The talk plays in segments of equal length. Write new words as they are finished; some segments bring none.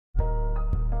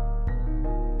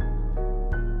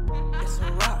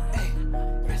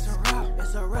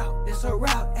It's a wrap, it's a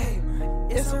wrap, hey,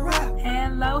 it's a wrap.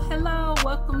 Hello,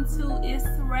 welcome to Itz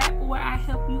Sirap, where I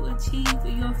help you achieve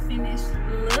your finished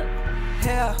look.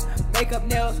 Hair, makeup,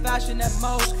 nails, fashion, and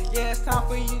most. Yeah, it's time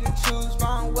for you to choose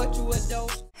wrong what you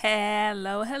endorse.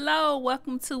 Hello,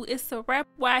 welcome to Itz Sirap,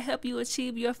 where I help you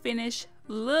achieve your finished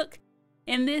look.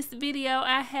 In this video,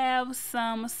 I have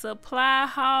some supply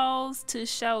hauls to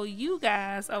show you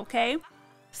guys, okay?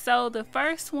 So the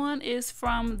first one is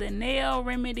from the Nail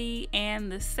Remedy and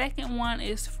the second one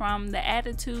is from the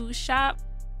Attitude Shop.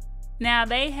 Now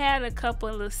they had a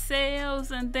couple of sales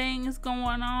and things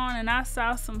going on, and I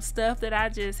saw some stuff that I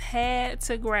just had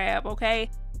to grab,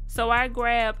 okay? So I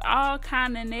grabbed all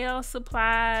kind of nail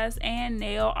supplies and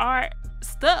nail art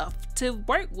stuff to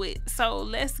work with. So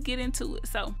let's get into it.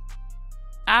 So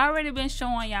I already been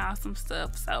showing y'all some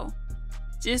stuff, so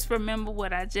just remember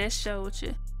what I just showed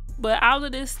you. But all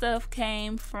of this stuff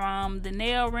came from the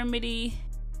Nail Remedy.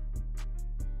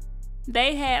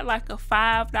 They had like a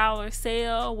 $5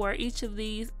 sale where each of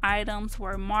these items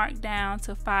were marked down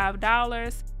to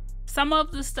 $5. Some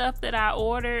of the stuff that I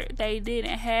ordered they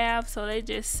didn't have, so they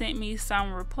just sent me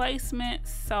some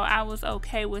replacements, so I was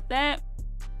okay with that.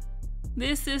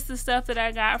 This is the stuff that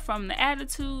I got from the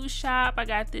Attitude Shop. I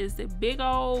got this big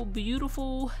old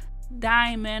beautiful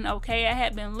diamond, okay? I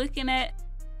had been looking at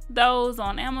those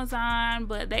on Amazon,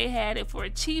 but they had it for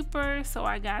cheaper, so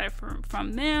I got it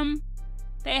from them.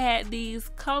 They had these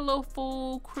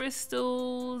colorful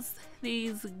crystals,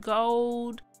 these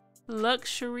gold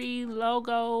luxury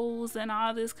logos and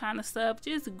all this kind of stuff.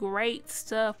 Just great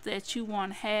stuff that you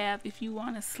want to have if you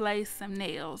want to slay some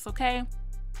nails, okay?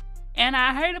 And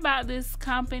I heard about this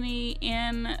company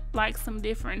in like some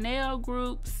different nail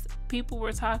groups. People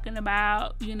were talking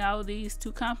about, you know, these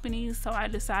two companies, so I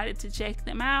decided to check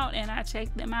them out, and I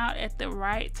checked them out at the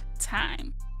right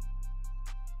time.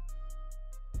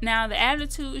 Now the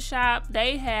Attitude Shop,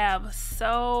 they have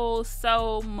so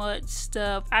much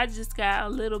stuff. I just got a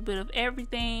little bit of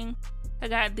everything. I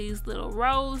got these little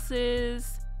roses,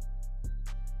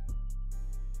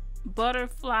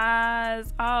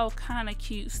 butterflies, all kind of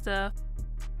cute stuff.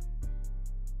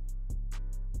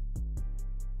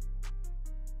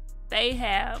 They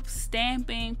have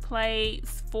stamping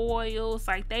plates, foils,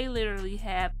 like they literally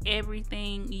have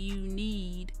everything you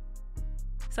need.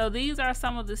 So these are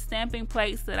some of the stamping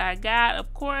plates that I got.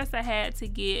 Of course, I had to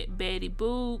get Betty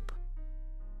Boop,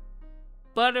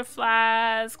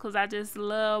 butterflies, because I just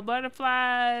love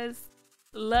butterflies,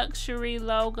 luxury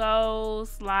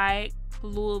logos like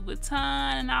Louis Vuitton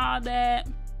and all that.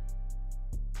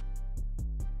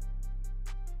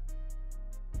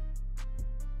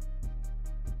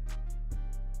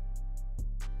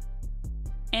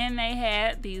 And they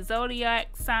had the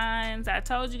zodiac signs. I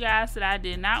told you guys that I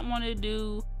did not want to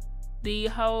do the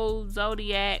whole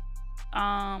zodiac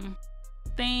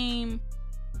theme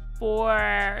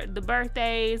for the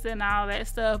birthdays and all that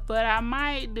stuff, but I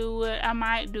might do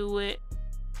it.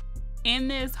 In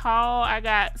this haul, I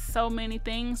got so many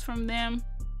things from them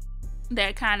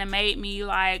that kind of made me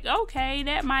like, okay,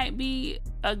 that might be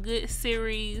a good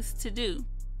series to do.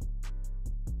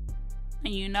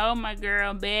 And you know my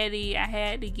girl Betty, I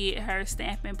had to get her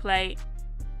stamping plate.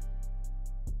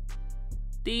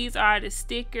 These are the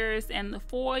stickers and the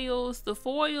foils. The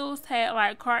foils had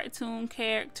like cartoon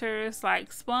characters like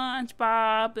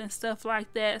SpongeBob and stuff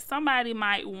like that. Somebody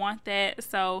might want that.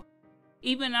 So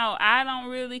even though I don't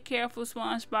really care for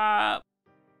SpongeBob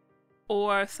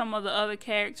or some of the other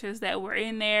characters that were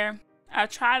in there, I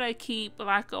try to keep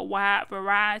like a wide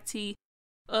variety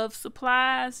of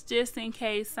supplies just in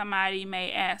case somebody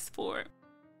may ask for it.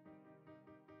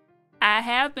 I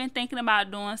have been thinking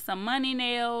about doing some money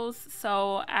nails,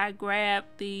 so I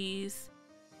grabbed these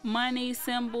money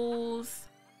symbols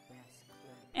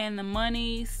and the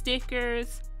money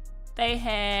stickers. They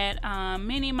had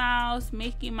Minnie Mouse,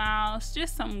 Mickey Mouse,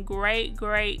 just some great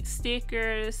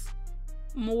stickers,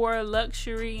 more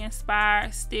luxury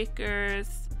inspired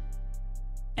stickers.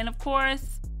 And of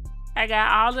course, I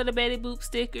got all of the Betty Boop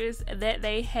stickers that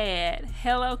they had.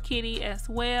 Hello Kitty as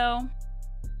well.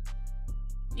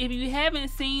 If you haven't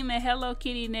seen the Hello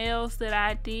Kitty nails that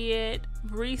I did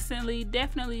recently,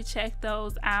 definitely check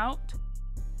those out.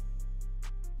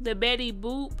 The Betty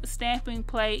Boop stamping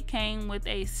plate came with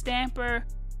a stamper.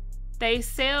 They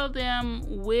sell them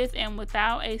with and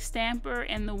without a stamper,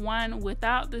 and the one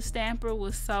without the stamper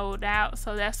was sold out,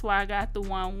 so that's why I got the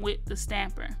one with the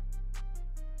stamper.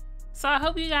 So I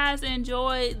hope you guys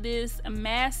enjoyed this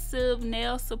massive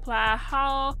nail supply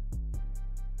haul.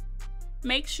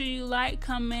 Make sure you like,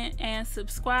 comment, and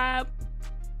subscribe.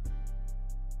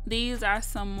 These are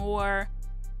some more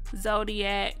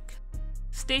zodiac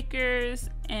stickers,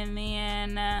 and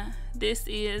then this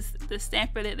is the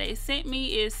stamper that they sent me.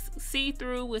 It's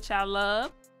see-through, which I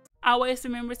love. Always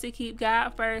remember to keep God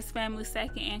first, family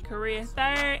second, and career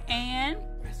third. And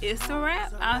it's a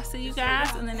wrap. I'll see you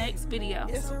guys in the next video.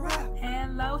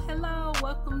 Hello,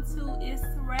 welcome to It's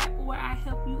a Wrap, where I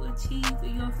help you achieve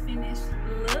your finished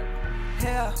look.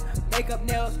 Hair, makeup,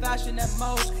 nails, fashion, and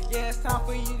most. Yeah, it's time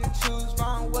for you to choose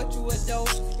from what you adore.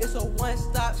 It's a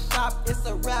one-stop shop, it's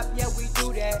a wrap, yeah, we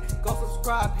do that. Go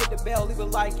subscribe, hit the bell, leave a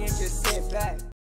like, and just sit back.